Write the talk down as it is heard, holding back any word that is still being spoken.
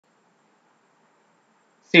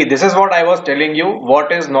See, this is what I was telling you. What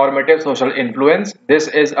is normative social influence? This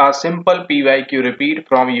is a simple PYQ repeat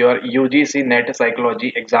from your UGC NET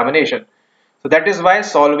psychology examination. So that is why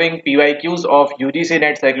solving PYQs of UGC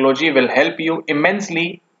NET psychology will help you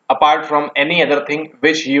immensely apart from any other thing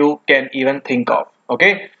which you can even think of.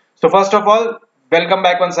 Okay. So first of all, welcome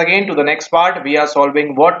back once again to the next part. We are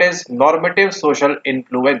solving what is normative social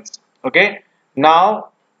influence. Okay.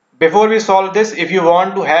 Now, before we solve this, if you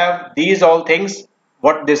want to have these all things,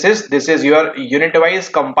 what this is your unit wise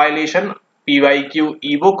compilation PYQ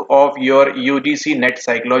ebook of your UGC NET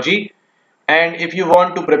psychology. And if you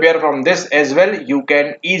want to prepare from this as well, you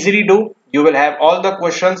can easily do. You will have all the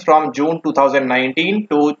questions from June 2019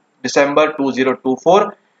 to December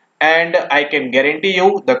 2024, and I can guarantee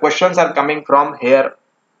you the questions are coming from here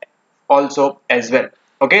also as well.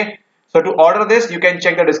 Okay, so to order this, you can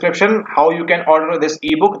check the description how you can order this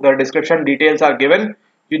ebook. The description details are given.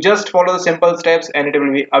 You just follow the simple steps and it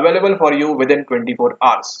will be available for you within 24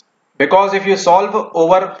 hours. Because if you solve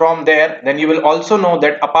over from there, then you will also know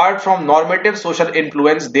that apart from normative social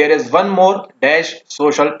influence, there is one more dash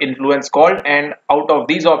social influence called, and out of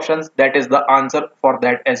these options, that is the answer for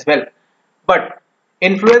that as well. But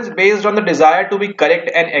influence based on the desire to be correct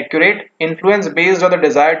and accurate, influence based on the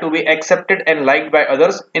desire to be accepted and liked by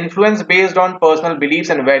others, influence based on personal beliefs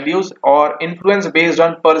and values, or influence based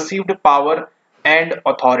on perceived power and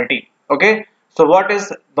authority. Okay, so what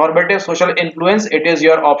is normative social influence? It is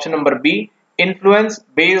your option number B, influence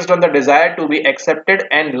based on the desire to be accepted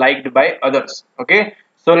and liked by others. Okay,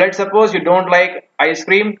 so let's suppose you don't like ice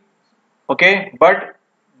cream, okay, but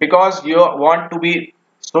because you want to be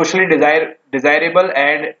socially desirable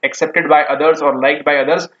and accepted by others or liked by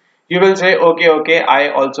others, you will say okay, I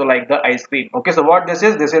also like the ice cream. Okay, so what this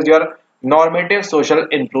is your normative social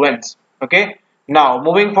influence. Okay, now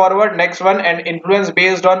moving forward, next one, and influence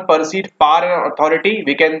based on perceived power and authority,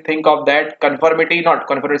 we can think of that conformity, not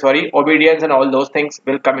conformity, sorry, obedience and all those things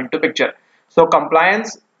will come into picture. So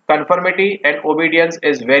compliance, conformity and obedience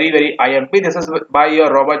is very IMP. This is by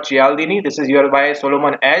your Robert Cialdini. This is your by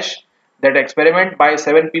Solomon Ash. That experiment by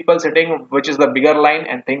 7 people sitting, which is the bigger line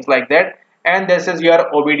and things like that. And this is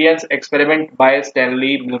your obedience experiment by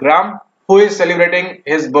Stanley Milgram, who is celebrating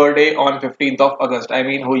his birthday on 15th of August. I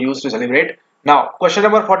mean, who used to celebrate. Now, question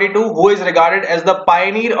number 42. Who is regarded as the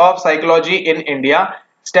pioneer of psychology in India,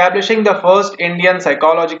 establishing the first Indian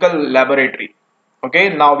psychological laboratory? Okay,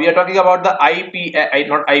 now we are talking about the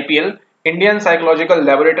not IPL, Indian Psychological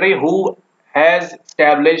Laboratory, who has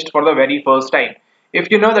established for the very first time.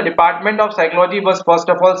 If you know, the Department of Psychology was first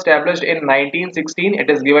of all established in 1916.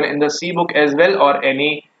 It is given in the C book as well, or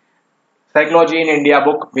any Psychology in India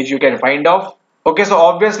book which you can find of. Okay, so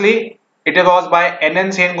obviously it was by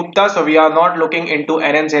N.N. Gupta. So we are not looking into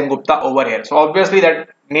N.N. Gupta over here. So obviously that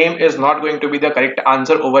name is not going to be the correct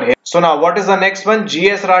answer over here. So now what is the next one?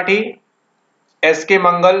 G.S. Rathi, S.K.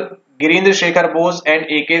 Mangal, Girendra Shekhar Bose and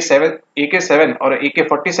AK7 or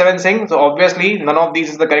AK-47 Singh. So obviously none of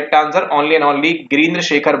these is the correct answer. Only and only Girendra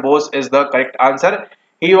Shekhar Bose is the correct answer.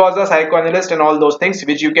 He was a psychoanalyst and all those things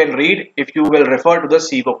which you can read if you will refer to the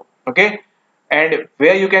C book. Okay. And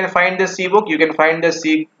where you can find the C book? You can find the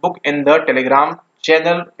C book in the Telegram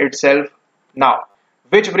channel itself now.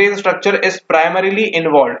 Which brain structure is primarily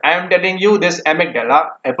involved? I am telling you this: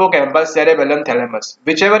 amygdala, hippocampus, cerebellum, thalamus.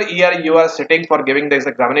 Whichever year you are sitting for giving this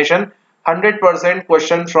examination, 100%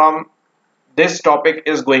 question from this topic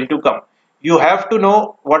is going to come. You have to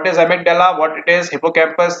know what is amygdala, what it is,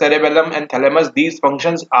 hippocampus, cerebellum and thalamus. These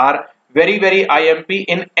functions are very IMP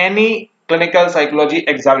in any clinical psychology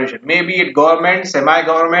examination. Maybe it government,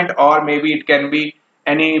 semi-government, or maybe it can be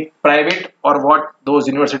any private or what those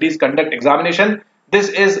universities conduct examination. This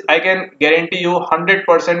is, I can guarantee you,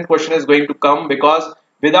 100% question is going to come, because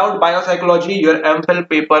without biopsychology your Mphil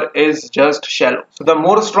paper is just shallow. So the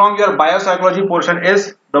more strong your biopsychology portion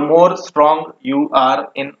is, the more strong you are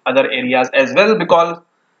in other areas as well, because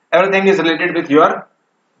everything is related with your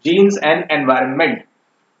genes and environment.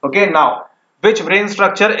 Okay, now which brain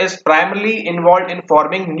structure is primarily involved in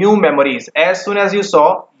forming new memories? As soon as you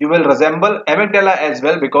saw, you will resemble amygdala as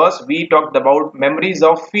well, because we talked about memories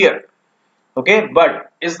of fear. Okay,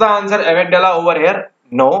 but is the answer amygdala over here?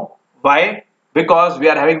 No. Why? Because we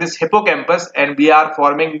are having this hippocampus and we are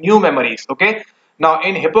forming new memories. Okay, now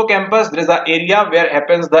in hippocampus there is an area where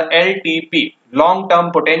happens the LTP, long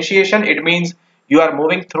term potentiation. It means you are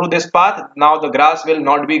moving through this path. Now the grass will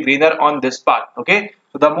not be greener on this path. Okay,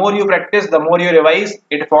 so the more you practice, the more you revise,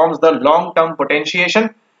 it forms the long term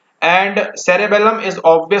potentiation. And cerebellum is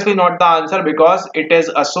obviously not the answer, because it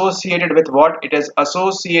is associated with what? It is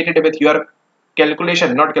associated with your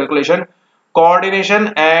calculation, not calculation,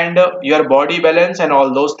 coordination and your body balance and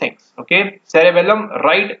all those things. Okay, cerebellum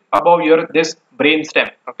right above your this brain stem.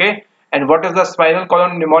 Okay, and what is the spinal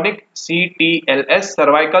column mnemonic? CTLS,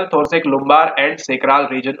 cervical, thoracic, lumbar and sacral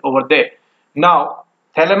region over there. Now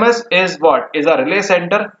thalamus is what? Is a relay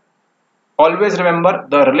center. Always remember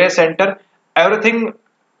the relay center. Everything,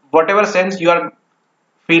 whatever sense you are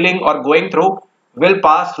feeling or going through will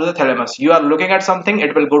pass through the thalamus. You are looking at something,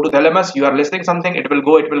 it will go to thalamus. You are listening something, it will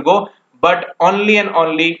go, but only and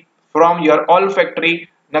only from your olfactory,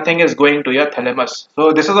 nothing is going to your thalamus.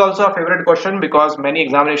 So this is also a favorite question because many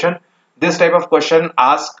examination this type of question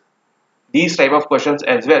ask these type of questions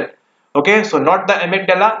as well. Okay, so not the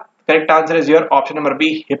amygdala. Correct answer is your option number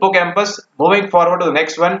B, hippocampus. Moving forward to the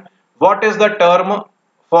next one. What is the term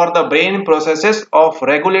for the brain processes of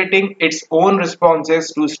regulating its own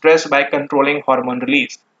responses to stress by controlling hormone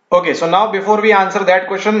release? Okay, so now before we answer that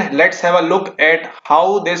question, let's have a look at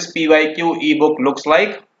how this PYQ ebook looks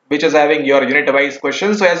like, which is having your unit wise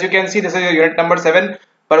questions. So as you can see, this is your unit number 7,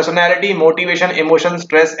 personality, motivation, emotion,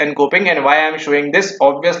 stress and coping. And why I am showing this,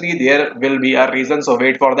 obviously there will be a reason, so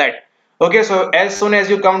wait for that. Okay, so as soon as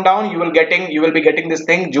you come down, you will be getting this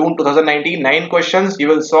thing June 2019, 9 questions. You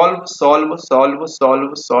will solve,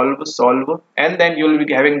 and then you will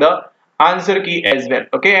be having the answer key as well.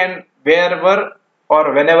 Okay, and wherever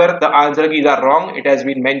or whenever the answer keys are wrong, it has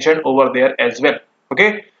been mentioned over there as well.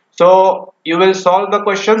 Okay, so you will solve the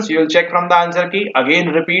questions, you will check from the answer key, again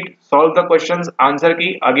repeat, solve the questions, answer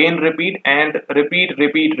key, again repeat and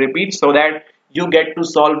repeat so that you get to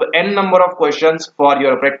solve n number of questions for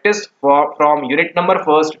your practice from unit number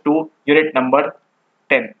 1st to unit number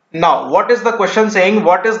 10. Now, what is the question saying?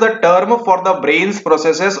 What is the term for the brain's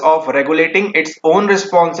processes of regulating its own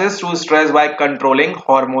responses to stress by controlling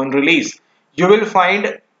hormone release? You will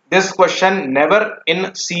find this question never in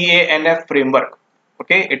CANF framework.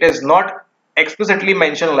 Okay, it is not explicitly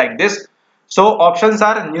mentioned like this. So options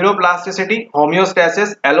are neuroplasticity,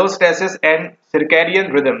 homeostasis, allostasis and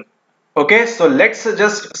circadian rhythm. Okay, so let's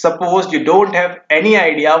just suppose you don't have any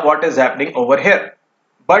idea what is happening over here,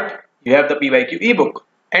 but you have the PYQ ebook.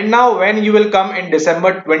 And now when you will come in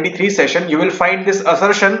December 23 session, you will find this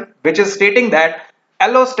assertion which is stating that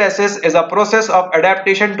allostasis is a process of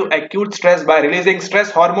adaptation to acute stress by releasing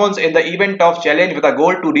stress hormones in the event of challenge with a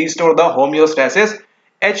goal to restore the homeostasis.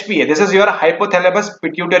 HPA, this is your hypothalamus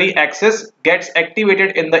pituitary axis, gets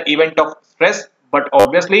activated in the event of stress, but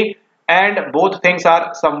obviously and both things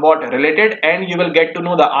are somewhat related, and you will get to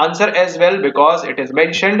know the answer as well because it is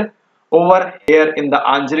mentioned over here in the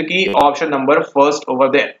answer key, option number first over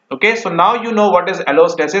there. Okay, so now you know what is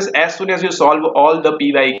allostasis as soon as you solve all the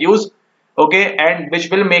PYQs. Okay, and which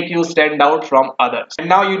will make you stand out from others. And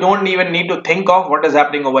now you don't even need to think of what is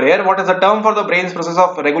happening over here. What is the term for the brain's process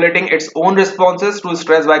of regulating its own responses to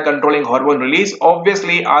stress by controlling hormone release?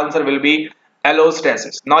 Obviously answer will be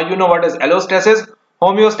allostasis. Now you know what is allostasis.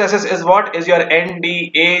 Homeostasis is what? Is your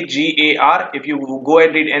NDAGAR. If you go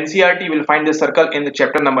and read NCRT, you will find this circle in the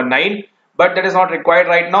chapter number 9, but that is not required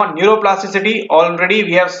right now. Neuroplasticity, already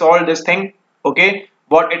we have solved this thing. Okay,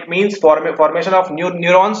 what it means, formation of new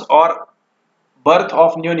neurons or birth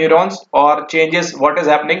of new neurons or changes, what is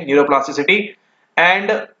happening, neuroplasticity.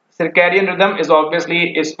 And circadian rhythm is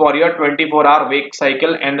obviously is for your 24-hour wake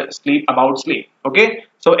cycle and sleep about sleep. Okay,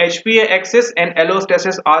 so HPA axis and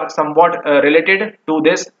allostasis are somewhat related to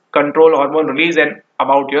this control hormone release and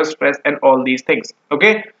about your stress and all these things.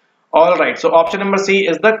 Okay, all right, so option number C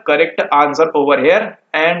is the correct answer over here.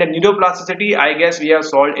 And neuroplasticity, I guess we have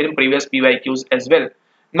solved in previous PYQs as well.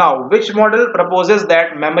 Now, which model proposes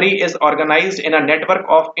that memory is organized in a network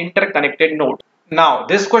of interconnected nodes? Now,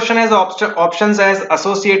 this question has options as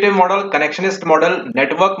associative model, connectionist model,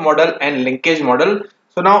 network model, and linkage model.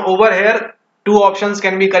 So now over here, two options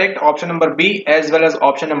can be correct, option number B as well as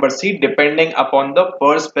option number C, depending upon the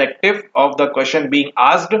perspective of the question being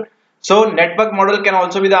asked. So network model can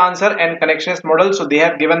also be the answer and connectionist model. So they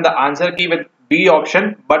have given the answer key with B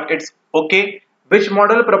option, but it's okay. Which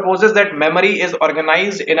model proposes that memory is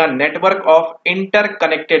organized in a network of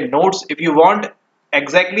interconnected nodes? If you want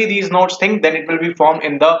exactly these nodes thing, then it will be formed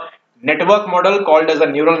in the network model called as a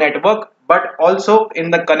neural network, but also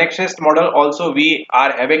in the connectionist model also we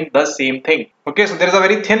are having the same thing. Okay, so there is a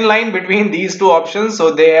very thin line between these two options,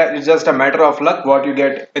 so it's just a matter of luck what you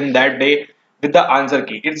get in that day with the answer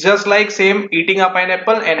key. It's just like same eating a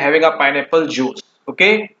pineapple and having a pineapple juice.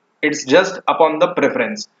 Okay, it's just upon the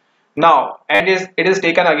preference. Now, and it is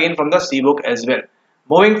taken again from the C book as well.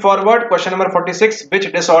 Moving forward, question number 46. Which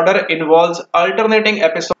disorder involves alternating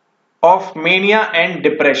episodes of mania and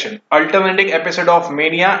depression? Alternating episode of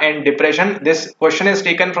mania and depression. This question is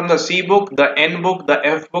taken from the C book, the N book, the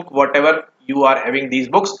F book, whatever you are having these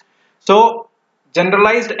books. So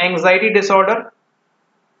generalized anxiety disorder,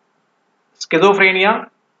 schizophrenia,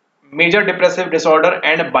 major depressive disorder,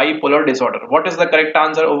 and bipolar disorder. What is the correct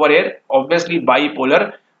answer over here? Obviously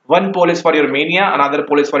bipolar. One pole is for your mania, another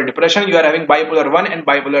pole is for depression. You are having bipolar 1 and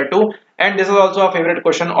bipolar 2, and this is also a favorite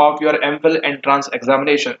question of your Mphil entrance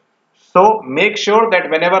examination. So make sure that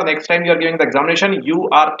whenever next time you are giving the examination, you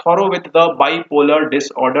are thorough with the bipolar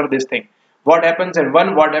disorder, this thing. What happens in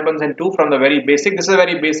 1, what happens in 2, from the very basic. This is a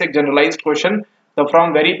very basic generalized question. So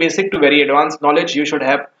from very basic to very advanced knowledge you should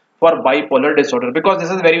have for bipolar disorder, because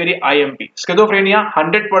this is very IMP. Schizophrenia,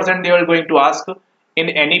 100% they are going to ask in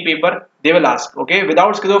any paper, they will ask. Okay,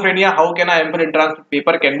 without schizophrenia, how can a Mphil entrance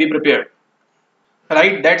paper can be prepared?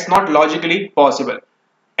 Right, that's not logically possible.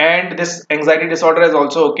 And this anxiety disorder is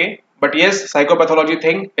also okay, but yes, psychopathology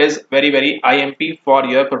thing is very IMP for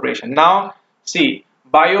your preparation. Now see,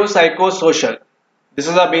 biopsychosocial, this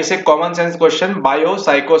is a basic common sense question.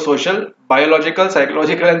 Biopsychosocial, biological,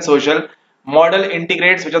 psychological and social model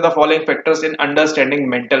integrates which are the following factors in understanding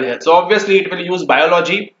mental health. So obviously it will use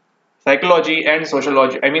biology, psychology and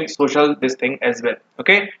sociology, I mean social, this thing as well.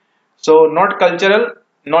 Okay, so not cultural,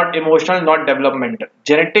 not emotional, not developmental,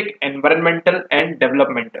 genetic, environmental and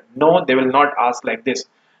developmental. No, they will not ask like this.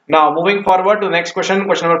 Now moving forward to the next question,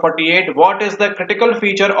 question number 48. What is the critical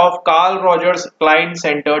feature of Carl Rogers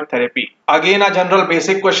client-centered therapy? Again a general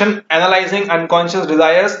basic question, analyzing unconscious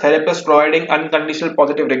desires, therapist providing unconditional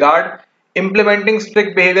positive regard, implementing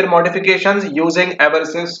strict behavior modifications, using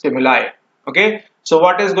aversive stimuli. Okay, so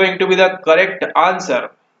what is going to be the correct answer?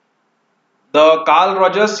 The Carl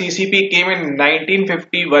Rogers CCP came in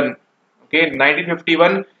 1951. Okay,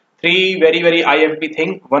 1951. Three very IMP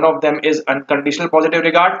thing. One of them is unconditional positive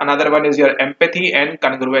regard. Another one is your empathy and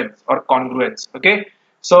congruence or congruence. Okay,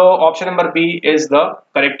 so option number B is the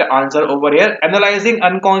correct answer over here. Analyzing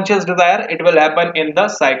unconscious desire. It will happen in the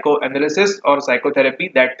psychoanalysis or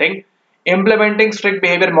psychotherapy. That thing. Implementing strict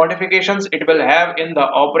behavior modifications. It will have in the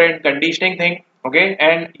operant conditioning thing. Okay,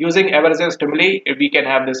 and using aversive stimuli. We can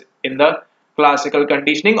have this in the classical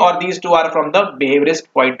conditioning, or these two are from the behaviorist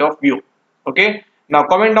point of view. Okay, now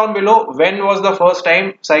comment down below, when was the first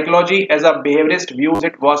time psychology as a behaviorist views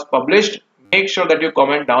it was published? Make sure that you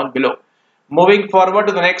comment down below. Moving forward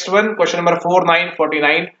to the next one, question number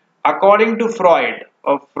 4949. According to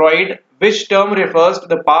Freud, which term refers to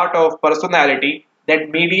the part of personality that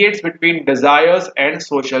mediates between desires and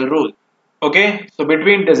social rules? Okay, so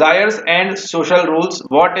between desires and social rules,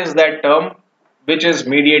 what is that term which is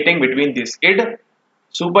mediating between this? Id,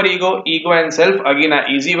 superego, ego and self. Again an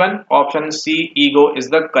easy one. Option C, ego is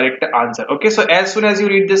the correct answer. Okay, so as soon as you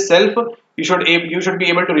read this self, you should be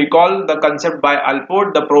able to recall the concept by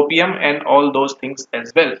Alport, the propium and all those things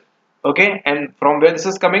as well. Okay, and from where this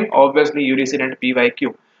is coming? Obviously UDC and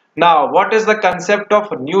PYQ. Now what is the concept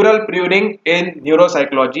of neural pruning in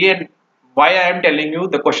neuropsychology, and why I am telling you?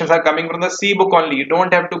 The questions are coming from the C book only. You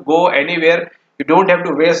don't have to go anywhere. You don't have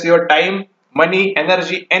to waste your time, money,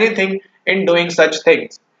 energy, anything in doing such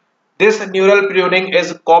things. This neural pruning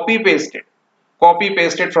is copy pasted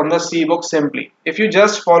from the C book simply. If you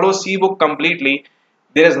just follow C book completely,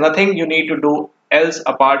 there is nothing you need to do else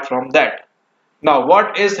apart from that. Now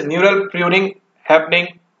what is neural pruning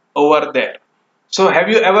happening over there? So have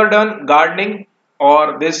you ever done gardening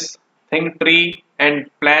or this thing, tree and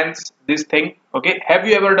plants, this thing? Okay, have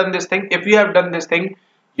you ever done this thing? If you have done this thing,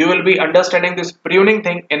 you will be understanding this pruning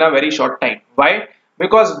thing in a very short time. Why?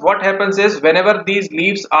 Because what happens is, whenever these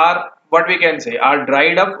leaves are, what we can say, are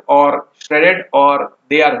dried up or shredded or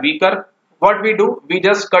they are weaker, what we do, we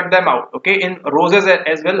just cut them out. Okay, in roses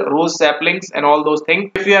as well, rose saplings and all those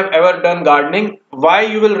things. If you have ever done gardening, why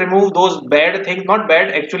you will remove those bad things? Not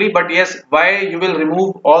bad actually, but yes, why you will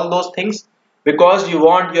remove all those things? Because you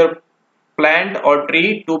want your plant or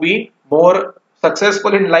tree to be more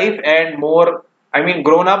successful in life and more, I mean,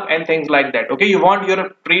 grown up and things like that. Okay, you want your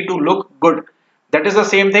tree to look good. That is the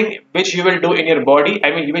same thing which you will do in your body.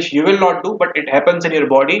 I mean, which you will not do, but it happens in your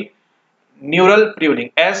body. Neural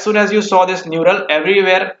pruning. As soon as you saw this neural,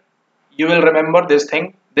 everywhere you will remember this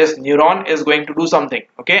thing. This neuron is going to do something.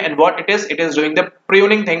 Okay, and what it is doing the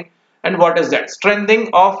pruning thing. And what is that? Strengthening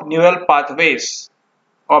of neural pathways.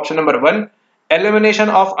 Option number 1. Elimination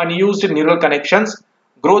of unused neural connections,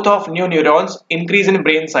 growth of new neurons, increase in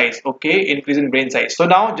brain size. Okay, increase in brain size. So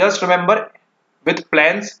now just remember with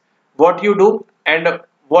plants what you do and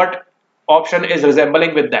what option is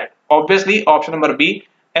resembling with that. Obviously option number B,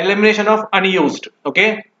 elimination of unused.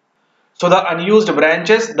 Okay, so the unused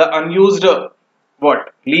branches, the unused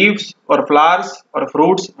what, leaves or flowers or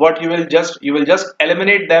fruits, what you will just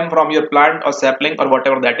eliminate them from your plant or sapling or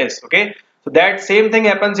whatever that is. Okay, so that same thing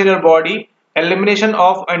happens in your body Elimination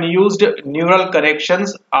of unused neural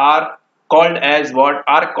connections are called as what?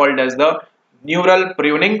 Are called as the neural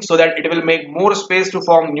pruning, so that it will make more space to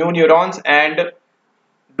form new neurons and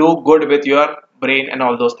do good with your brain and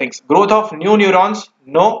all those things. Growth of new neurons,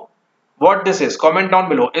 no. What this is? Comment down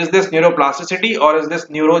below. Is this neuroplasticity or is this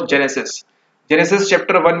neurogenesis? Genesis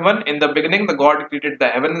chapter 1:1, in the beginning the God created the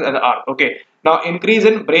heavens and the earth. Okay. Now increase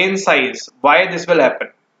in brain size. Why this will happen?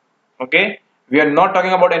 Okay. We are not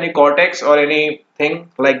talking about any cortex or anything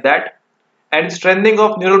like that. And strengthening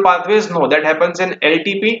of neural pathways, no, that happens in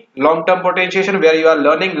LTP, long term potentiation, where you are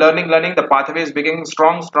learning, the pathway is becoming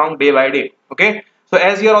strong day by day. Okay, so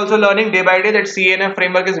as you are also learning day by day, that CNF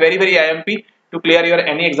framework is very IMP to clear your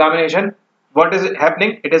any examination. What is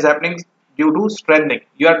happening? It is happening due to strengthening.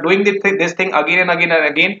 You are doing this thing again and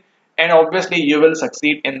again, and obviously you will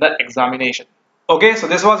succeed in the examination. Okay, so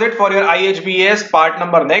this was it for your IHBAS part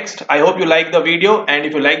number next. I hope you like the video, and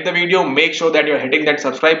if you like the video, make sure that you're hitting that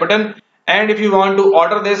subscribe button. And if you want to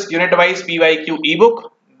order this unit wise PYQ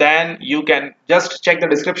ebook, then you can just check the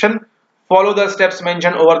description, follow the steps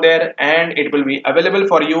mentioned over there, and it will be available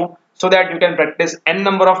for you so that you can practice n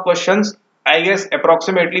number of questions. I guess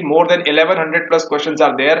approximately more than 1100 plus questions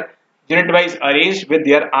are there, unit wise arranged with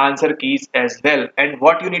their answer keys as well. And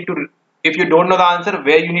what you need to, if you don't know the answer,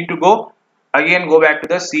 where you need to go, again go back to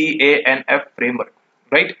the CANF framework,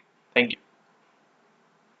 right? Thank you.